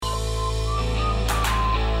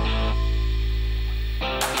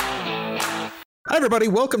Hi, everybody.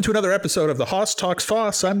 Welcome to another episode of the Hoss Talks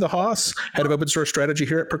Foss. I'm the Hoss, head of open source strategy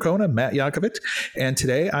here at Percona, Matt Yonkovit. And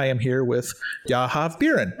today I am here with Yahav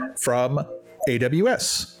Biran from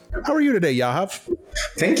AWS. How are you today, Yahav?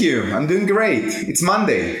 Thank you. I'm doing great. It's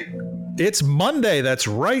Monday. It's Monday. That's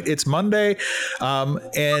right. It's Monday.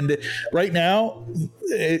 And right now,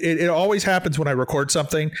 it always happens when I record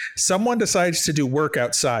something. Someone decides to do work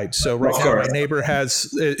outside. So right now, my neighbor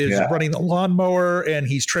is running the lawnmower and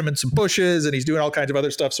he's trimming some bushes and he's doing all kinds of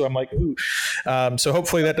other stuff. So I'm like, ooh. So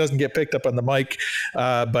hopefully that doesn't get picked up on the mic.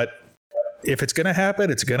 But if it's going to happen,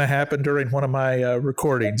 it's going to happen during one of my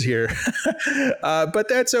recordings here. But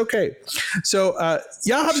that's okay. So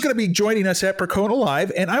Yahav's going to be joining us at Percona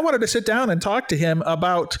Live, and I wanted to sit down and talk to him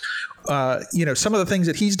about some of the things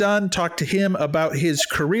that he's done, talk to him about his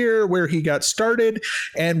career, where he got started,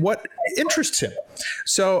 and what interests him.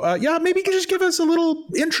 So maybe you can just give us a little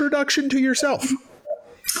introduction to yourself.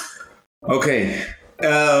 Okay.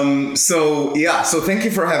 So thank you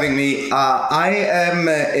for having me. I am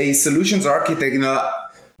a solutions architect.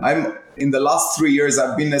 I'm in the last 3 years,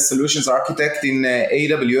 I've been a solutions architect in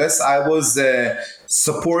AWS. I was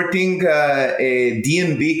supporting a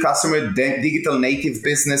DNB customer, digital native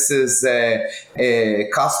businesses,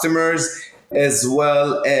 customers, as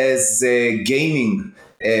well as gaming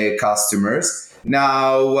customers.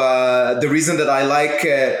 Now, the reason that I like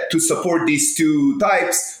to support these two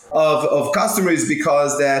types of customers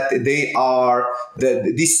because that they are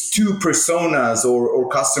these two personas or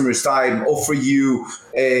customers type offer you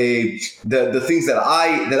the things that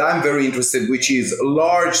I'm very interested, which is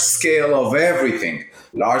large scale of everything,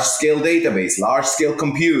 large scale database, large scale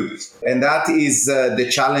compute, and that is the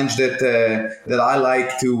challenge that I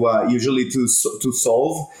like to usually to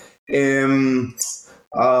solve.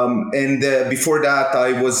 Before that,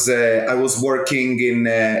 I was working in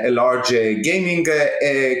a large gaming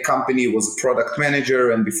company, was a product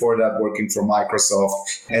manager, and before that, working for Microsoft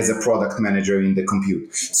as a product manager in the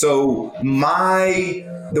compute. So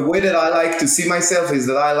the way that I like to see myself is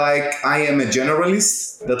that I am a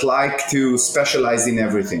generalist that like to specialize in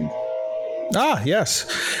everything. Ah, yes.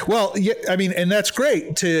 Well, yeah, I mean, and that's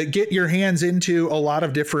great to get your hands into a lot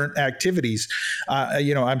of different activities.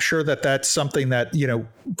 I'm sure that that's something that,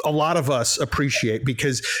 a lot of us appreciate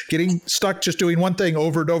because getting stuck just doing one thing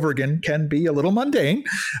over and over again can be a little mundane.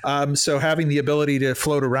 So having the ability to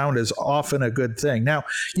float around is often a good thing. Now,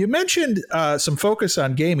 you mentioned some focus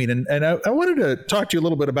on gaming, and I wanted to talk to you a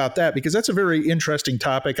little bit about that because that's a very interesting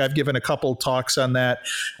topic. I've given a couple talks on that.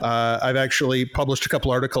 I've actually published a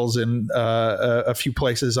couple articles in a few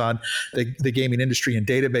places on the gaming industry and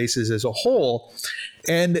databases as a whole.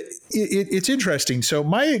 And it's interesting. So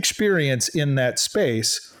my experience in that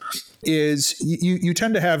space is you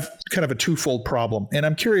tend to have kind of a twofold problem. And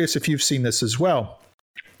I'm curious if you've seen this as well,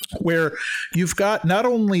 where you've got not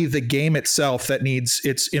only the game itself that needs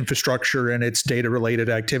its infrastructure and its data related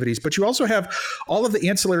activities, but you also have all of the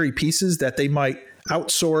ancillary pieces that they might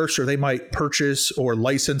outsource or they might purchase or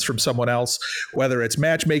license from someone else, whether it's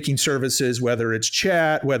matchmaking services, whether it's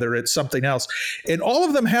chat, whether it's something else. And all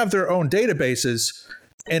of them have their own databases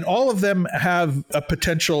and all of them have a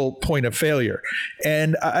potential point of failure.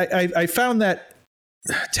 And I found that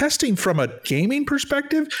testing from a gaming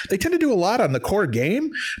perspective, they tend to do a lot on the core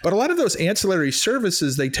game, but a lot of those ancillary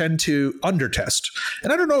services, they tend to undertest.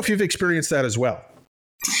 And I don't know if you've experienced that as well.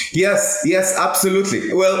 Yes,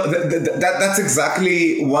 absolutely. Well, that's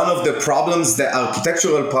exactly one of the problems, the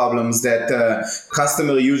architectural problems that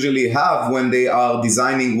customers usually have when they are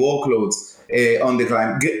designing workloads on the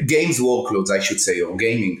client, games workloads, I should say, or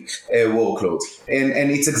gaming workloads.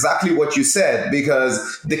 And it's exactly what you said,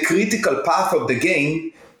 because the critical path of the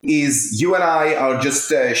game is you and I are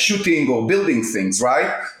just shooting or building things,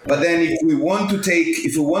 right? But then if we want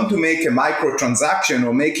to make a microtransaction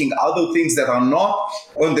or making other things that are not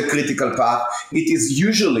on the critical path, it is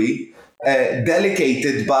usually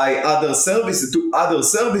delegated by other services to other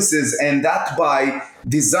services, and that by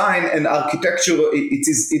design and architecture, it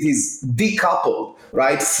is decoupled,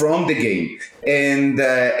 right, from the game, and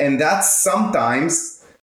that's sometimes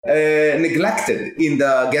neglected in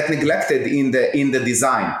the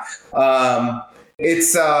design.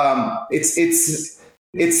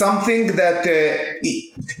 It's something that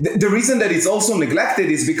the reason that it's also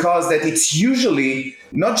neglected is because that it's usually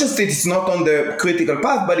not just that it's not on the critical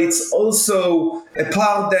path, but it's also a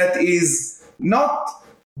part that is not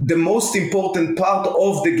the most important part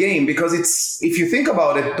of the game, because if you think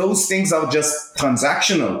about it, those things are just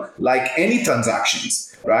transactional, like any transactions.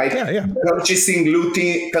 Right? Yeah. Purchasing loot,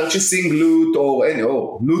 or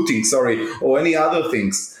any other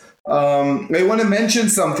things. I want to mention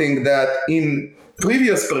something that in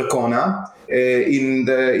previous Percona, in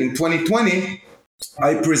 2020,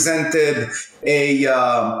 I presented a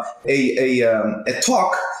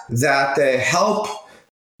talk that helps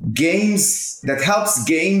games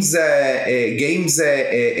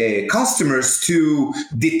customers to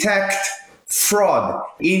detect fraud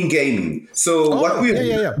in gaming. So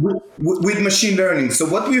with machine learning. So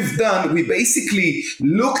what we've done, we basically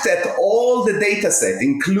looked at all the data set,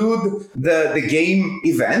 include the game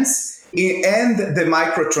events and the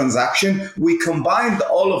microtransaction. We combined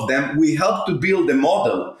all of them. We helped to build a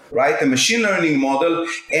model, right? A machine learning model,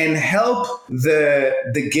 and help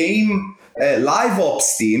the game live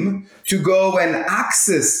ops team to go and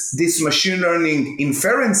access this machine learning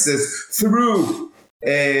inferences through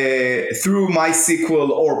MySQL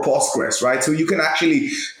or Postgres, right? So you can actually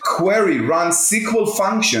run SQL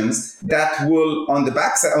functions that will on the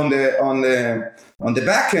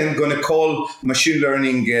back end going to call machine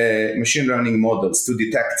learning models to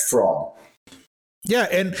detect fraud. Yeah,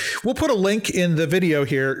 and we'll put a link in the video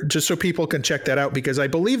here just so people can check that out, because I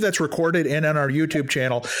believe that's recorded and on our YouTube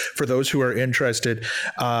channel for those who are interested.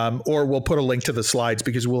 Or we'll put a link to the slides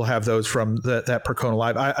because we'll have those from that Percona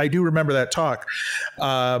Live. I do remember that talk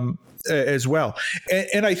as well.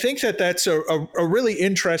 And I think that's a really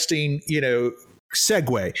interesting,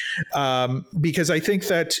 segue, because I think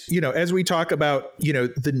that, as we talk about,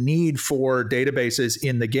 the need for databases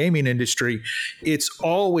in the gaming industry, it's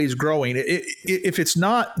always growing. If it's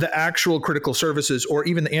not the actual critical services or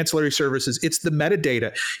even the ancillary services, it's the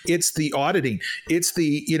metadata, it's the auditing, it's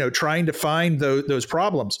the, trying to find those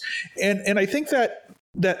problems. And I think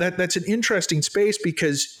that's an interesting space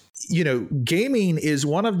because, gaming is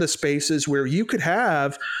one of the spaces where you could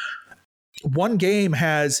have one game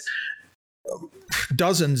has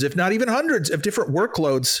dozens, if not even hundreds of different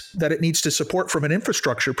workloads that it needs to support from an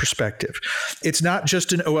infrastructure perspective. It's not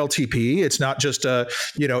just an OLTP. It's not just a,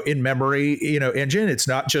 in-memory, engine. It's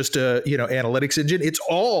not just a, analytics engine. It's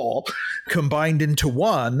all combined into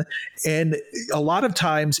one. And a lot of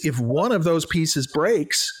times, if one of those pieces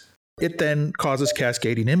breaks, it then causes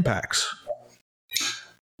cascading impacts.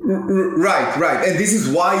 Right. And this is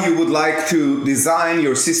why you would like to design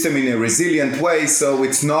your system in a resilient way so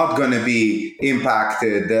it's not going to be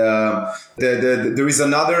impacted. There is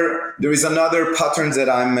another pattern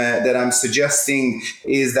that I'm suggesting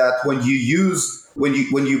is that when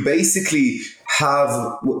you basically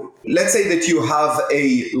have, let's say that you have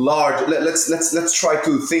a large, let's try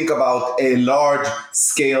to think about a large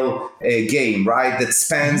scale game, right, that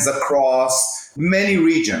spans across many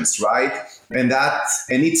regions, right? And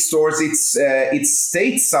it stores its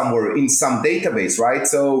state somewhere in some database, right?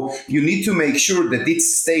 So you need to make sure that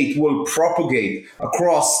its state will propagate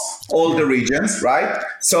across all the regions, right?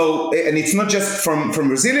 So, and it's not just from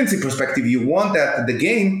resiliency perspective. You want that the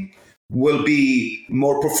game will be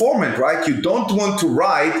more performant, right? You don't want to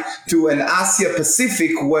write to an Asia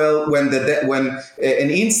Pacific when the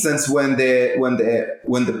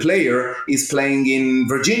player is playing in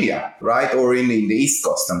Virginia, right, or in the East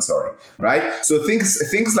Coast. I'm sorry, right? So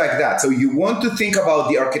things like that. So you want to think about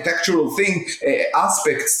the architectural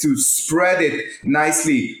aspects to spread it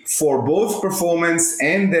nicely for both performance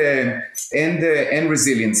and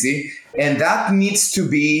resiliency. And that needs to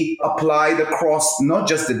be applied across not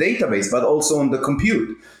just the database, but also on the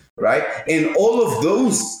compute, right? And all of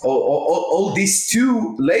those, all these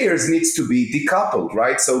two layers needs to be decoupled,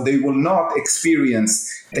 right? So they will not experience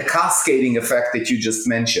the cascading effect that you just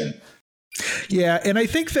mentioned. Yeah, and I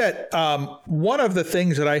think that one of the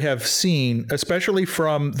things that I have seen, especially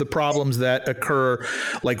from the problems that occur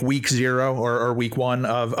like week 0 or week 1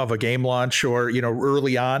 of a game launch or,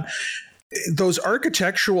 early on, those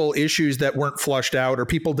architectural issues that weren't flushed out or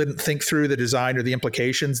people didn't think through the design or the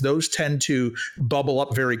implications, those tend to bubble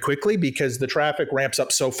up very quickly because the traffic ramps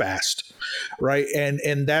up so fast, right?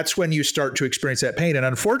 And that's when you start to experience that pain. And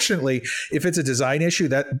unfortunately, if it's a design issue,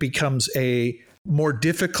 that becomes a more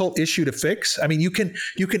difficult issue to fix. I mean, you can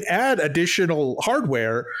add additional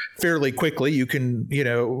hardware fairly quickly. You can,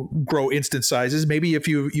 grow instance sizes. Maybe if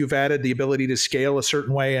you've added the ability to scale a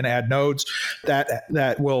certain way and add nodes,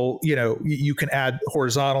 that will, you can add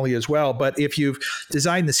horizontally as well. But if you've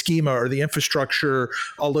designed the schema or the infrastructure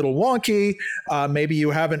a little wonky, maybe you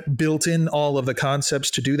haven't built in all of the concepts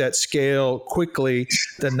to do that scale quickly,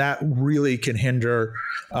 then that really can hinder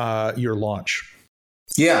your launch.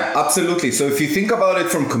 Yeah, absolutely. So if you think about it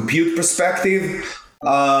from compute perspective,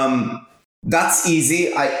 that's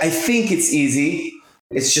easy. I think it's easy.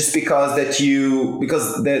 It's just because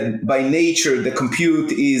by nature the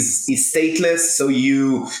compute is stateless. So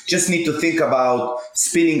you just need to think about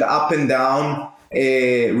spinning up and down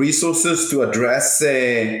resources to address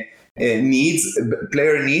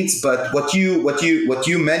player needs. But what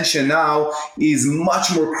you mention now is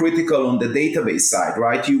much more critical on the database side,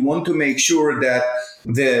 right? You want to make sure that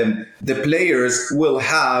the players will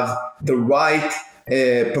have the right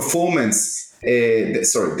performance. They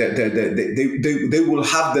will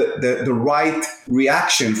have the right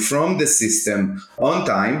reaction from the system on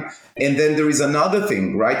time. And then there is another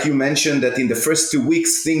thing, right? You mentioned that in the first 2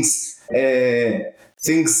 weeks things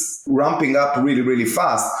ramping up really, really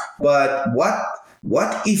fast. But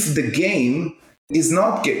what if the game is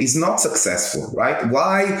not successful, right?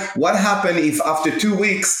 What happened if after 2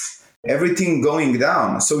 weeks everything going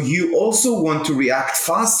down? So you also want to react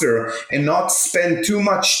faster and not spend too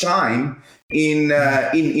much time in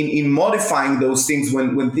modifying those things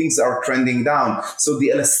when things are trending down. So the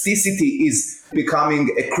elasticity is becoming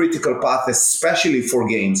a critical path, especially for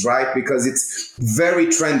games, right? Because it's very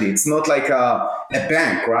trendy. It's not like a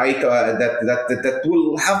bank, right? That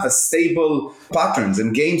will have a stable patterns,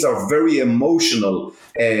 and games are very emotional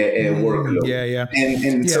workload. Yeah.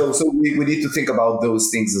 And so we need to think about those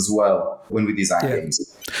things as well when we design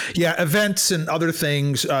games. Yeah, events and other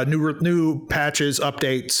things, new patches,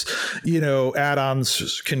 updates,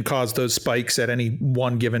 add-ons can cause those spikes at any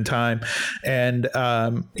one given time. And,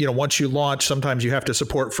 once you launch, sometimes you have to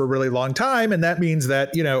support for a really long time. And that means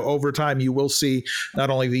that, over time you will see not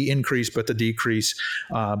only the increase, but the decrease.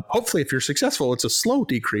 Hopefully, if you're successful, it's a slow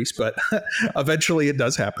decrease, but eventually it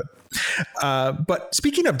does happen. But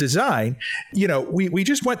speaking of design, we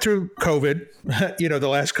just went through COVID, the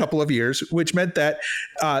last couple of years, which meant that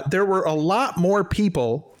there were a lot more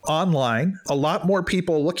people online, a lot more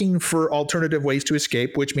people looking for alternative ways to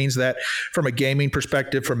escape, which means that from a gaming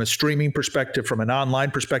perspective, from a streaming perspective, from an online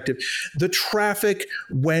perspective, the traffic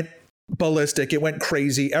went ballistic. It went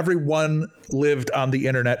crazy. Everyone lived on the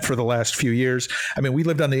internet for the last few years. I mean, we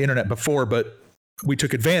lived on the internet before, but we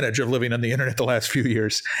took advantage of living on the internet the last few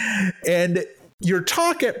years. And your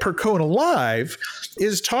talk at Percona Live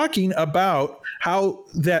is talking about how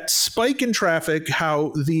that spike in traffic,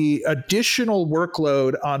 how the additional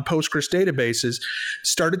workload on Postgres databases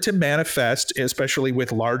started to manifest, especially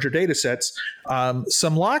with larger data sets,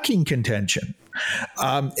 some locking contention.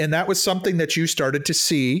 And that was something that you started to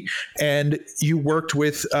see and you worked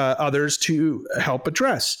with others to help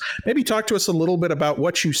address. Maybe talk to us a little bit about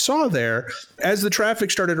what you saw there as the traffic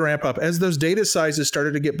started to ramp up, as those data sizes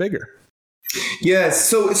started to get bigger. Yes,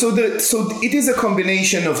 so it is a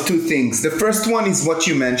combination of two things. The first one is what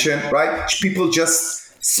you mentioned, right? People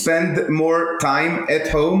just spend more time at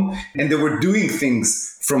home and they were doing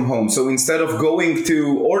things from home. So instead of going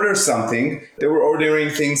to order something, they were ordering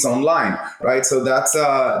things online, right? So that's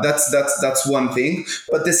one thing.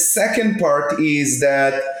 But the second part is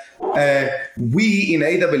that we in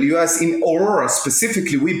AWS, in Aurora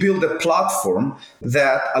specifically, we build a platform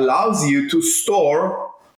that allows you to store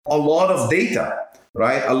a lot of data,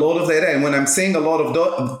 right? A lot of data. And when I'm saying a lot of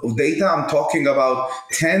data, I'm talking about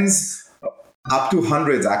tens up to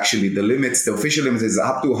hundreds, actually. The official limit is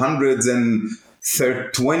up to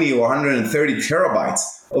 120 or 130 terabytes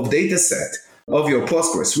of data set of your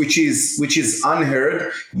Postgres, which is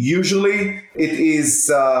unheard. Usually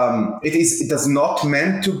it does not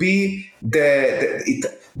meant to be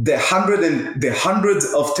the hundreds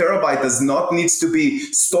of terabytes does not needs to be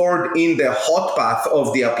stored in the hot path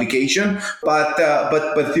of the application, but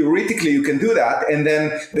theoretically you can do that, and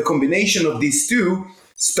then the combination of these two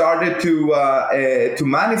started to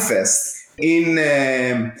manifest in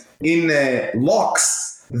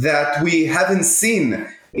locks that we haven't seen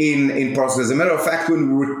in Postgres. As a matter of fact, when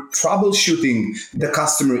we were troubleshooting the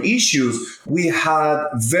customer issues, we had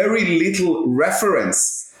very little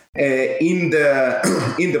reference in the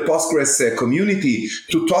Postgres community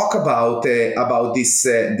to talk about these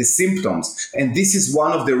symptoms. And this is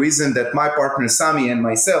one of the reasons that my partner Sami and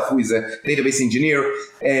myself, who is a database engineer,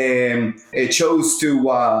 chose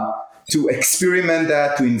to experiment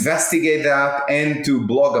that, to investigate that, and to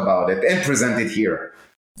blog about it and present it here.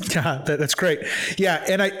 Yeah, that's great. Yeah,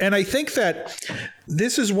 and I think that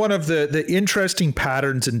this is one of the interesting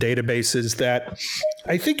patterns in databases that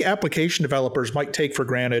I think application developers might take for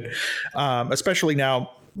granted, especially now.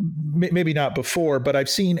 Maybe not before, but I've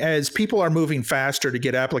seen as people are moving faster to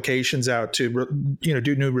get applications out to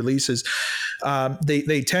do new releases,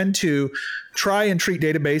 they tend to try and treat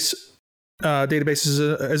databases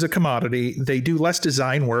as a commodity. They do less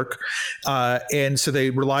design work, and so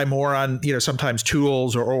they rely more on sometimes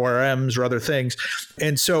tools or ORMs or other things,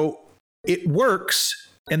 and so it works,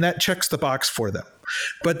 and that checks the box for them.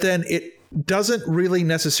 But then it doesn't really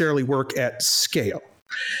necessarily work at scale.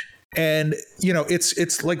 And,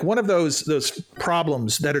 it's like one of those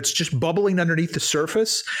problems that it's just bubbling underneath the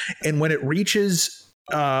surface. And when it reaches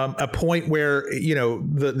a point where,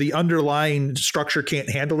 the underlying structure can't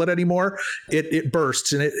handle it anymore, it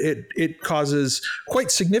bursts, and it causes quite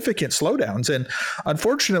significant slowdowns. And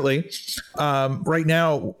unfortunately, right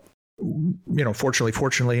now,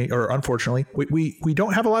 fortunately or unfortunately, we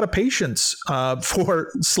don't have a lot of patience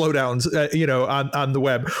for slowdowns, on the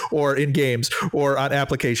web or in games or on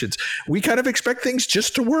applications. We kind of expect things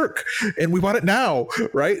just to work, and we want it now,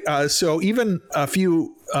 right? So even a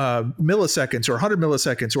few milliseconds or 100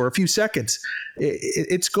 milliseconds or a few seconds,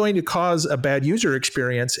 it's going to cause a bad user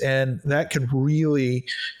experience, and that can really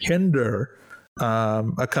hinder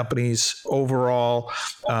a company's overall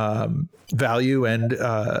value and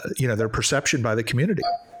their perception by the community.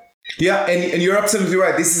 Yeah, and you're absolutely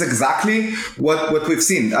right. This is exactly what we've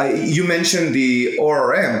seen. You mentioned the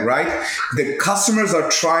ORM, right? The customers are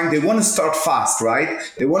trying, they want to start fast, right?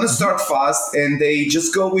 They want to start fast, and they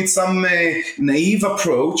just go with some naive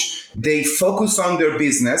approach. They focus on their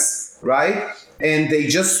business, right? And they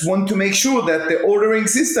just want to make sure that the ordering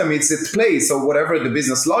system is at place, or whatever the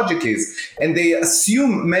business logic is. And they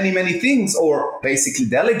assume many things, or basically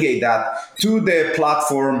delegate that to the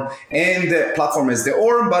platform, and the platform is the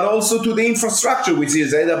ORM, but also to the infrastructure, which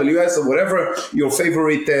is AWS or whatever your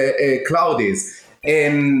favorite cloud is.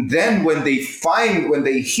 And then when they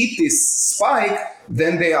hit this spike,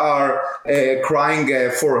 then they are crying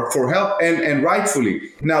for help, and rightfully.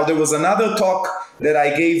 Now, there was another talk that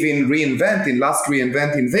I gave in last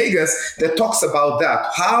reInvent in Vegas, that talks about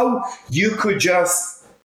that. How you could just,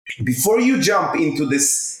 before you jump into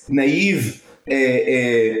this naive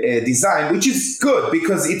design, which is good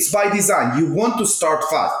because it's by design. You want to start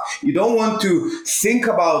fast. You don't want to think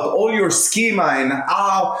about all your schema and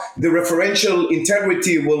how the referential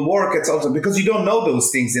integrity will work. It's also because you don't know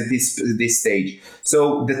those things at this stage.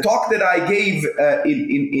 So the talk that I gave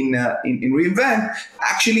in reInvent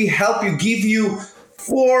actually give you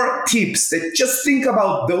 4 tips that just think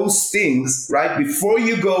about those things, right? Before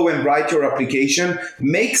you go and write your application,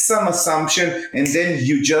 make some assumption, and then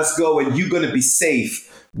you just go, and you're going to be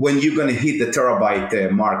safe when you're going to hit the terabyte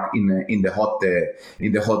mark in the hot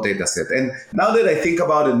data set. And now that I think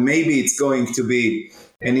about it, maybe it's going to be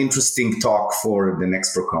an interesting talk for the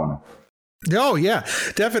next Percona. Oh, yeah,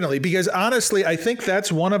 definitely. Because honestly, I think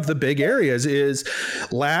that's one of the big areas is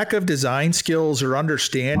lack of design skills or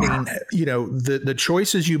understanding, the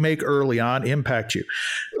choices you make early on impact you.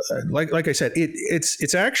 Like I said,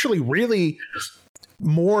 it's actually really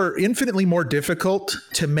infinitely more difficult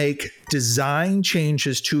to make design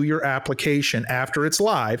changes to your application after it's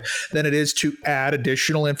live than it is to add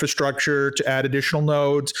additional infrastructure, to add additional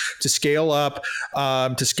nodes, to scale up,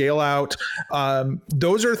 to scale out.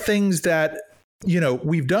 Those are things that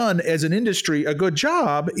we've done as an industry a good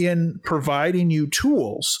job in providing you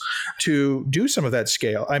tools to do some of that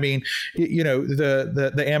scale. I mean,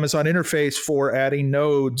 the Amazon interface for adding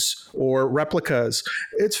nodes or replicas,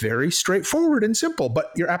 it's very straightforward and simple,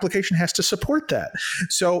 but your application has to support that.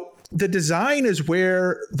 So the design is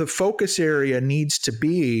where the focus area needs to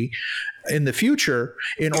be in the future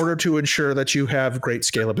in order to ensure that you have great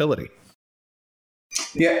scalability.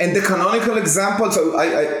 Yeah, and the canonical example, so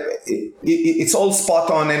it's all spot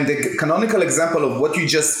on. And the canonical example of what we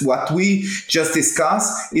just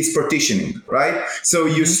discussed is partitioning, right? So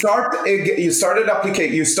you start a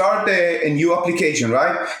new application,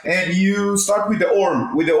 right? And you start with the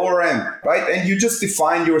ORM, right? And you just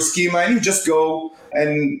define your schema, and you just go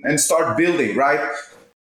and start building, right?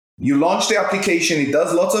 You launch the application, it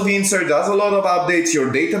does lots of inserts, does a lot of updates,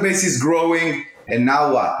 your database is growing. And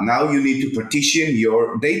now what? Now you need to partition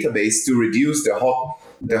your database to reduce the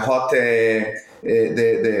hot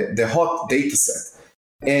data set.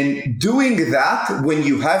 And doing that when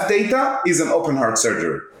you have data is an open heart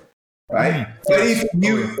surgery, right? But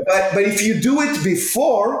if you do it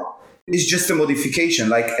before, it's just a modification,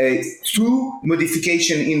 like a true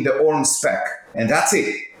modification in the ORM spec, and that's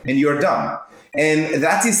it, and you're done. And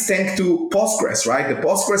that is thanks to Postgres, right? The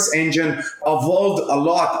Postgres engine evolved a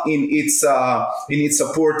lot in its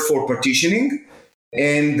support for partitioning,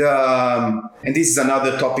 and this is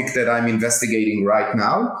another topic that I'm investigating right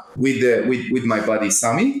now with my buddy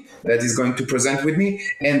Sami that is going to present with me.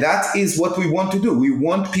 And that is what we want to do. We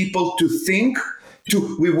want people to think.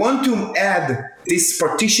 We want to add these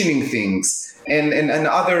partitioning things and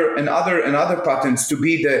other patterns to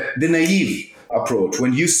be the naive approach.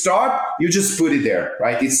 When you start, you just put it there,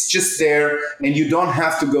 right? It's just there, and you don't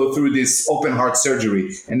have to go through this open heart surgery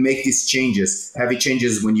and make these changes, heavy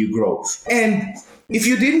changes when you grow. And if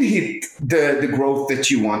you didn't hit the growth that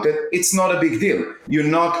you wanted, it's not a big deal. You're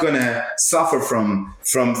not gonna suffer from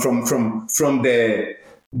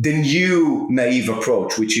the new naive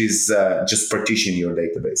approach, which is just partition your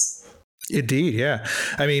database. Indeed, yeah.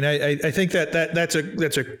 I mean, I think that's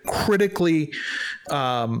a critically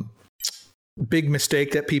big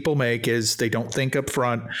mistake that people make is they don't think up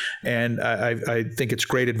front. And I think it's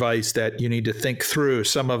great advice that you need to think through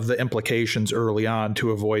some of the implications early on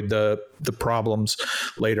to avoid the problems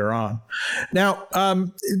later on. Now,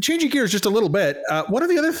 changing gears just a little bit, one of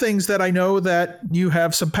the other things that I know that you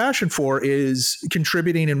have some passion for is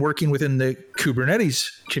contributing and working within the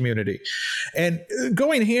Kubernetes community. And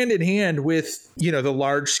going hand in hand with, the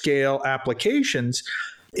large scale applications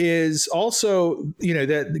is also,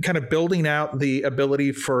 that kind of building out the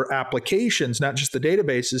ability for applications, not just the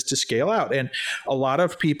databases, to scale out. And a lot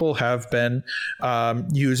of people have been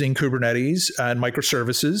using Kubernetes and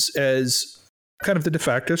microservices as kind of the de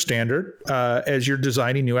facto standard as you're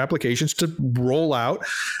designing new applications to roll out,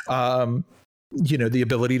 the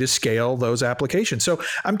ability to scale those applications. So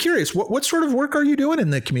I'm curious, what sort of work are you doing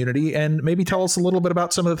in the community? And maybe tell us a little bit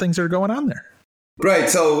about some of the things that are going on there. Right.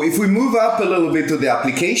 So if we move up a little bit to the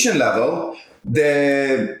application level,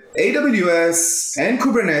 the AWS and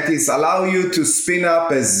Kubernetes allow you to spin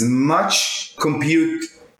up as much compute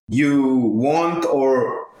you want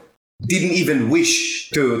or didn't even wish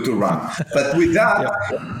to run. But with that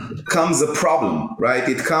comes a problem, right?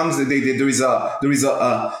 It comes, there is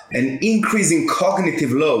an increasing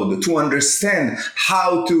cognitive load to understand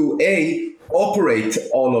how to operate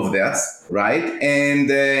all of that, right?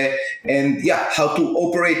 And how to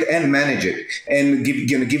operate and manage it. And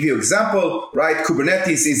gonna give you an example, right?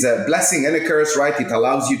 Kubernetes is a blessing and a curse, right? It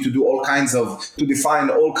allows you to do define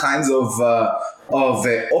all kinds of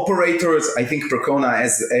operators. I think Percona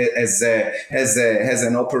has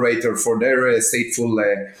an operator for their stateful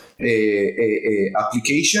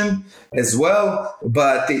application as well,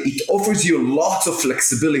 but it offers you lots of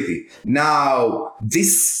flexibility. Now,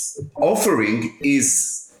 this offering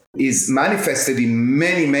is manifested in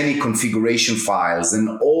many configuration files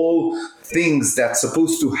and all things that's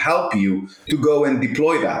supposed to help you to go and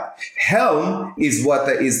deploy that. Helm is what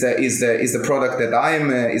is the product that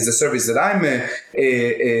is the service that I'm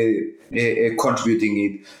contributing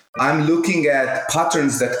it. I'm looking at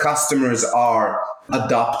patterns that customers are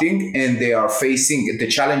adopting, and they are facing the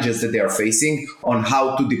challenges that they are facing on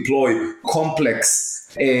how to deploy complex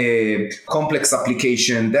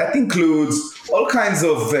application that includes all kinds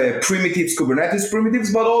of primitives, Kubernetes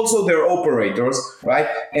primitives, but also their operators, right?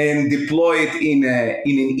 And deploy it in an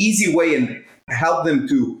easy way and help them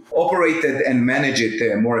to operate it and manage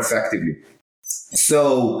it more effectively.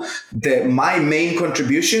 So my main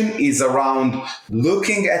contribution is around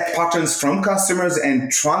looking at patterns from customers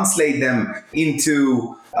and translate them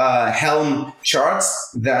into Helm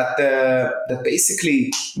charts that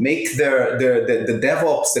basically make the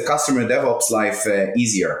DevOps, the customer DevOps life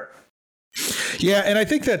easier. Yeah, and I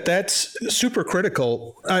think that's super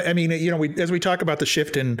critical. I mean, as we talk about the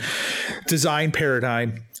shift in design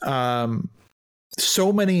paradigm,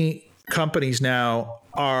 so many companies now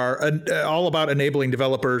are all about enabling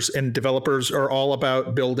developers, and developers are all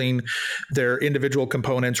about building their individual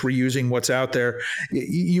components, reusing what's out there.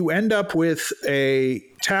 You end up with a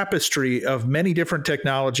tapestry of many different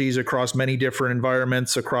technologies across many different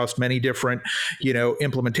environments, across many different,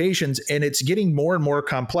 implementations, and it's getting more and more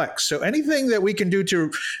complex. So anything that we can do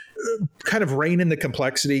to kind of rein in the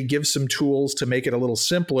complexity, give some tools to make it a little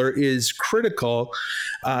simpler is critical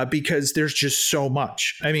because there's just so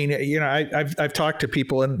much. I mean, I've talked to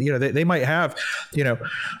people, and they might have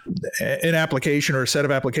an application or a set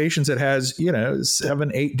of applications that has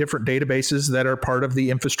 7-8 different databases that are part of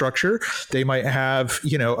the infrastructure. They might have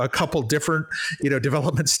a couple different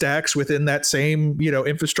development stacks within that same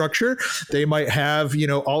infrastructure. They might have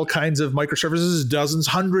all kinds of microservices, dozens,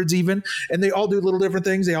 hundreds even, and they all do little different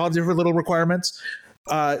things. They all have different little requirements.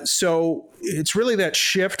 So it's really that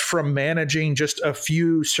shift from managing just a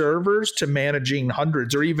few servers to managing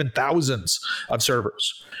hundreds or even thousands of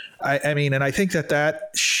servers. I mean, and I think that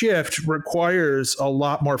shift requires a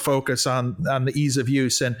lot more focus on the ease of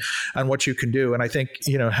use and on what you can do. And I think,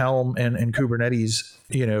 Helm and Kubernetes,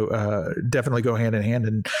 definitely go hand in hand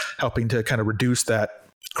in helping to kind of reduce that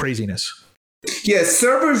craziness. Yes,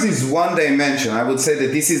 servers is one dimension. I would say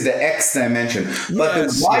that this is the X dimension. But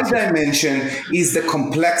the Y dimension is the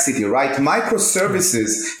complexity, right?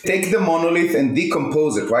 Microservices take the monolith and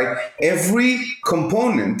decompose it, right? Every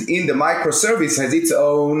component in the microservice has its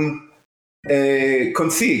own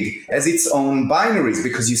config as its own binaries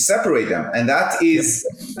because you separate them, and that's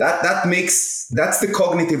the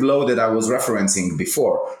cognitive load that I was referencing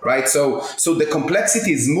before, right? So the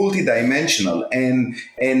complexity is multidimensional,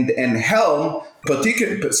 and Helm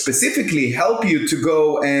specifically help you to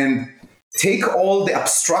go and take all the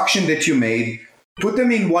abstraction that you made, put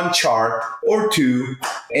them in one chart or two,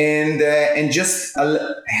 and just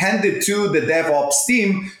hand it to the DevOps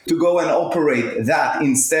team to go and operate that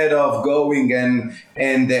instead of going and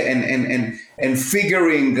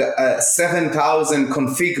figuring 7,000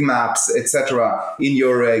 config maps, etc., in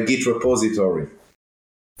your Git repository.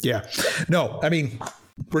 Yeah, no, I mean,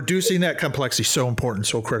 reducing that complexity is so important,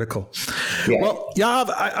 so critical. Yeah. Well, Yahav,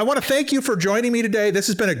 I want to thank you for joining me today. This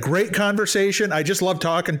has been a great conversation. I just love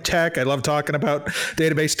talking tech. I love talking about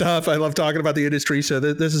database stuff. I love talking about the industry. So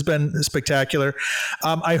this has been spectacular.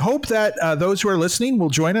 I hope that those who are listening will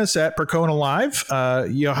join us at Percona Live.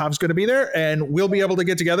 Yahav's going to be there, and we'll be able to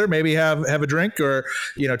get together, maybe have a drink or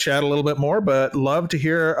chat a little bit more. But love to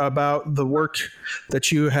hear about the work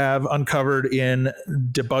that you have uncovered in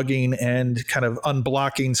debugging and kind of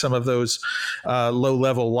unblocking some of those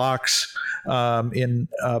low-level locks in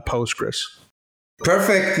Postgres.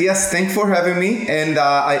 Perfect. Yes, thanks for having me, and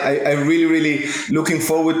I really looking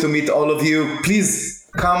forward to meet all of you. Please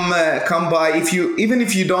come by even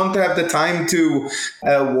if you don't have the time to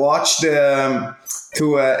watch the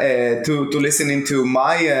to listen into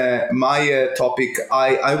my topic.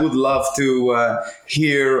 I would love to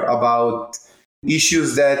hear about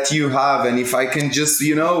issues that you have, and if I can just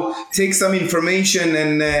take some information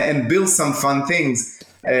and build some fun things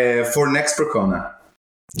for next Percona,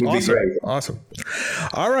 would be great. Awesome.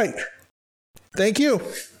 All right, thank you.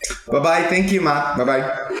 Bye. Thank you, Matt.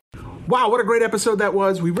 Bye. Wow, what a great episode that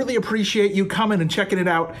was. We really appreciate you coming and checking it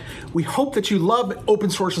out. We hope that you love open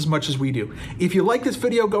source as much as we do. If you like this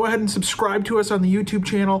video, go ahead and subscribe to us on the YouTube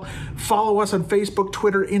channel. Follow us on Facebook,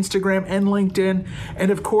 Twitter, Instagram, and LinkedIn.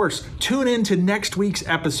 And of course, tune in to next week's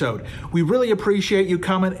episode. We really appreciate you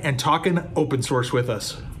coming and talking open source with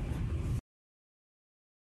us.